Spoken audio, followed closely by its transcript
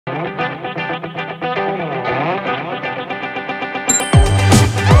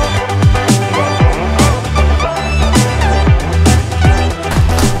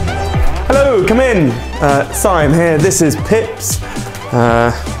Hello, come in. Siam here. This is Pips.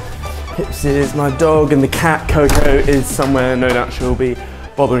 Pips is my dog, and the cat Coco is somewhere. No doubt she'll be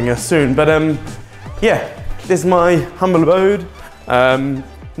bothering us soon. But yeah, this is my humble abode.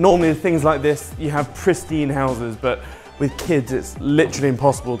 Normally things like this, you have pristine houses, but with kids it's literally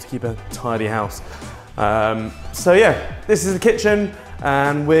impossible to keep a tidy house. So yeah, this is the kitchen,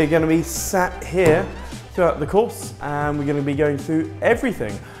 and we're going to be sat here throughout the course, and we're going to be going through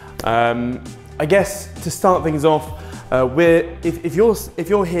everything. I guess to start things off, if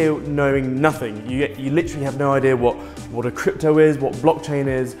you're here knowing nothing, you literally have no idea what a crypto is, what blockchain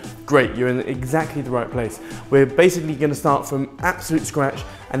is, great, you're in exactly the right place. We're basically going to start from absolute scratch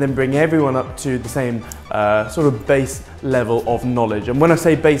and then bring everyone up to the same sort of base level of knowledge. And when I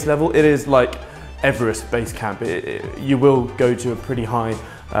say base level, it is like Everest base camp. You will go to a pretty high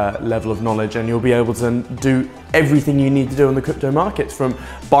level of knowledge, and you'll be able to do everything you need to do on the crypto markets, from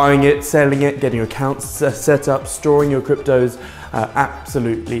buying it, selling it, getting your accounts set up, storing your cryptos,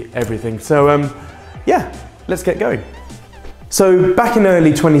 absolutely everything. So yeah, let's get going. So back in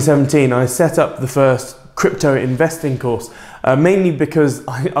early 2017, I set up the first crypto investing course, mainly because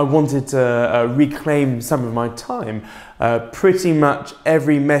I wanted to reclaim some of my time. Pretty much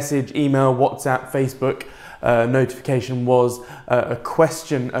every message, email, WhatsApp, Facebook notification was a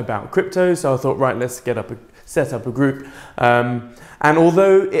question about crypto. So I thought, right, let's set up a group. And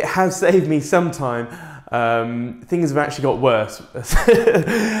although it has saved me some time, things have actually got worse.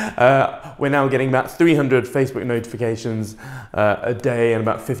 We're now getting about 300 Facebook notifications a day and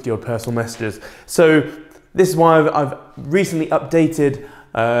about 50 odd personal messages. So this is why I've recently updated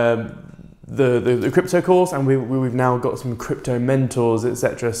the crypto course, and we've now got some crypto mentors,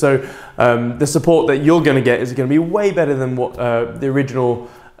 etc. So the support that you're going to get is going to be way better than what the original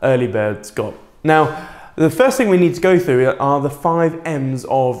early birds got. Now, the first thing we need to go through are the 5 M's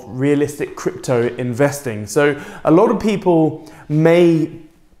of realistic crypto investing. So a lot of people may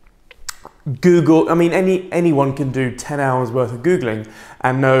Google, I mean, anyone can do 10 hours worth of Googling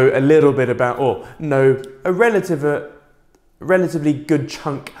and know a little bit about, or know a relatively good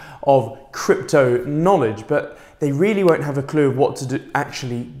chunk of crypto knowledge, but they really won't have a clue of what to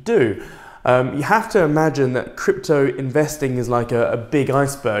actually do. You have to imagine that crypto investing is like a big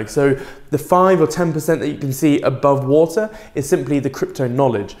iceberg. So the 5 or 10% that you can see above water is simply the crypto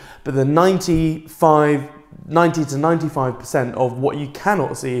knowledge, but the 90 to 95% of what you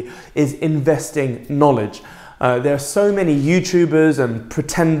cannot see is investing knowledge. There are so many YouTubers and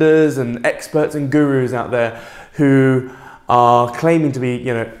pretenders and experts and gurus out there who are claiming to be,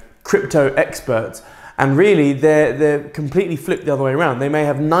 you know, crypto experts, and really they're completely flipped the other way around. They may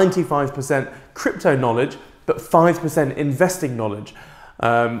have 95% crypto knowledge but 5% investing knowledge.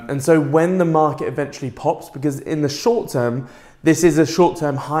 And so when the market eventually pops, because in the short term this is a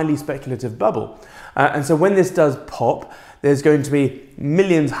short-term highly speculative bubble, and so when this does pop, there's going to be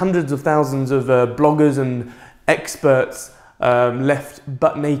millions, hundreds of thousands of bloggers and experts left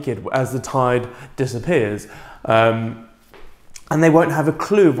butt naked as the tide disappears. And they won't have a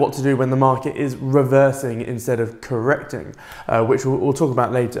clue of what to do when the market is reversing instead of correcting, which we'll talk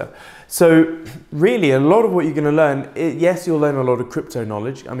about later. So really, a lot of what you're going to learn, yes, you'll learn a lot of crypto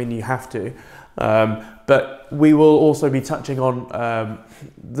knowledge. I mean, you have to. But we will also be touching on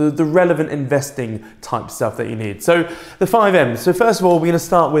the relevant investing type stuff that you need. So the 5 M's. So first of all, we're going to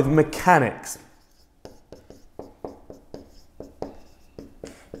start with mechanics.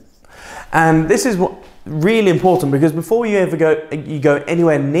 And this is what really important, because before you ever go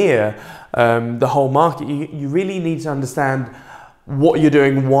anywhere near the whole market, you really need to understand what you're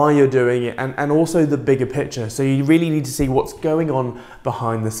doing, why you're doing it, and also the bigger picture. So you really need to see what's going on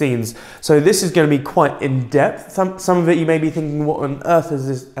behind the scenes. So this is going to be quite in depth. Some of it you may be thinking, what on earth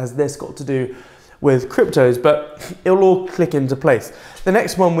has this got to do with cryptos? But it'll all click into place. The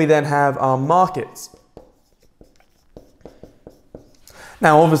next one we then have are markets.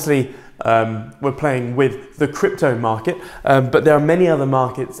 Now obviously we're playing with the crypto market, but there are many other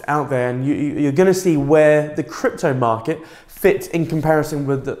markets out there, and you're going to see where the crypto market fits in comparison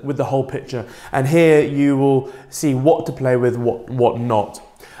with the whole picture. And here you will see what to play with, what not.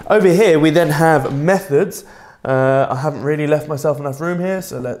 Over here we then have methods. I haven't really left myself enough room here,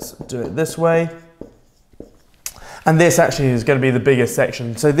 so let's do it this way. And this actually is going to be the biggest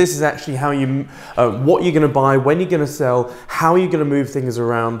section. So this is actually how what you're going to buy, when you're going to sell, how you're going to move things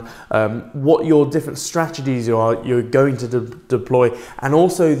around, what your different strategies you're going to deploy, and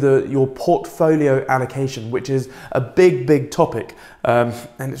also your portfolio allocation, which is a big topic. And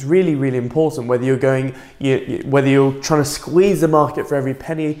it's really, really important whether whether you're trying to squeeze the market for every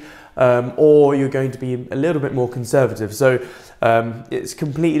penny, or you're going to be a little bit more conservative. So it's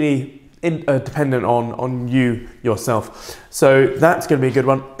completely dependent on you yourself. So that's going to be a good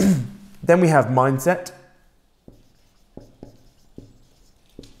one. Then we have mindset.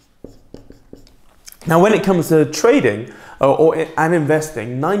 Now, when it comes to trading and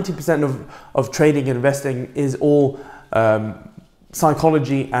investing, 90% of trading and investing is all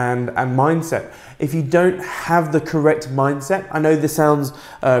psychology and mindset. If you don't have the correct mindset, I know this sounds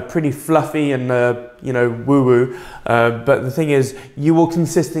pretty fluffy and woo-woo, but the thing is, you will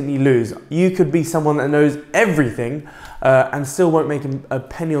consistently lose. You could be someone that knows everything and still won't make a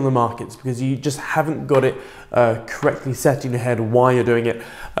penny on the markets because you just haven't got it correctly set in your head why you're doing it,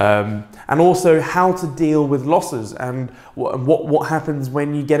 and also how to deal with losses and what happens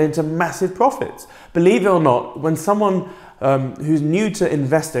when you get into massive profits. Believe it or not, when someone who's new to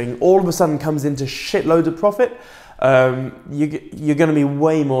investing all of a sudden comes into shitloads of profit, you're going to be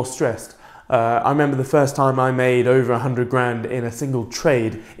way more stressed. I remember the first time I made over 100 grand in a single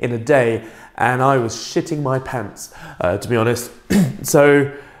trade in a day, and I was shitting my pants, to be honest.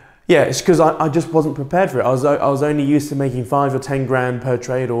 So yeah, it's because I just wasn't prepared for it. I was only used to making 5 or 10 grand per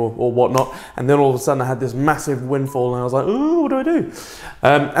trade or whatnot, and then all of a sudden I had this massive windfall, and I was like, ooh, what do I do?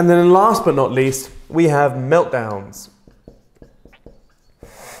 And then last but not least, we have meltdowns.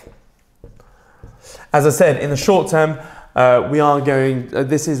 As I said, in the short term, we are going,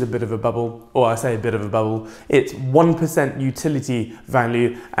 this is a bit of a bubble, or I say a bit of a bubble. It's 1% utility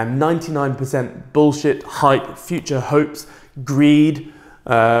value and 99% bullshit, hype, future hopes, greed,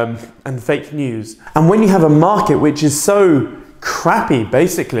 and fake news. And when you have a market which is so crappy,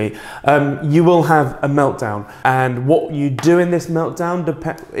 basically, you will have a meltdown. And what you do in this meltdown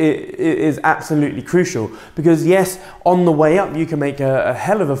is absolutely crucial, because yes, on the way up, you can make a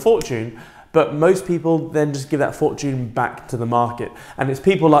hell of a fortune, but most people then just give that fortune back to the market. And it's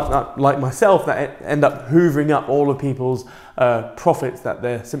people like myself that end up hoovering up all of people's profits that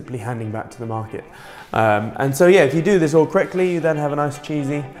they're simply handing back to the market. And so yeah, if you do this all correctly, you then have a nice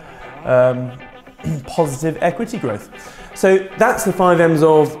cheesy positive equity growth. So that's the 5 M's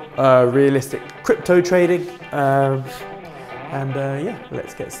of realistic crypto trading. Yeah,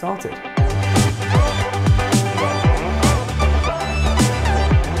 let's get started.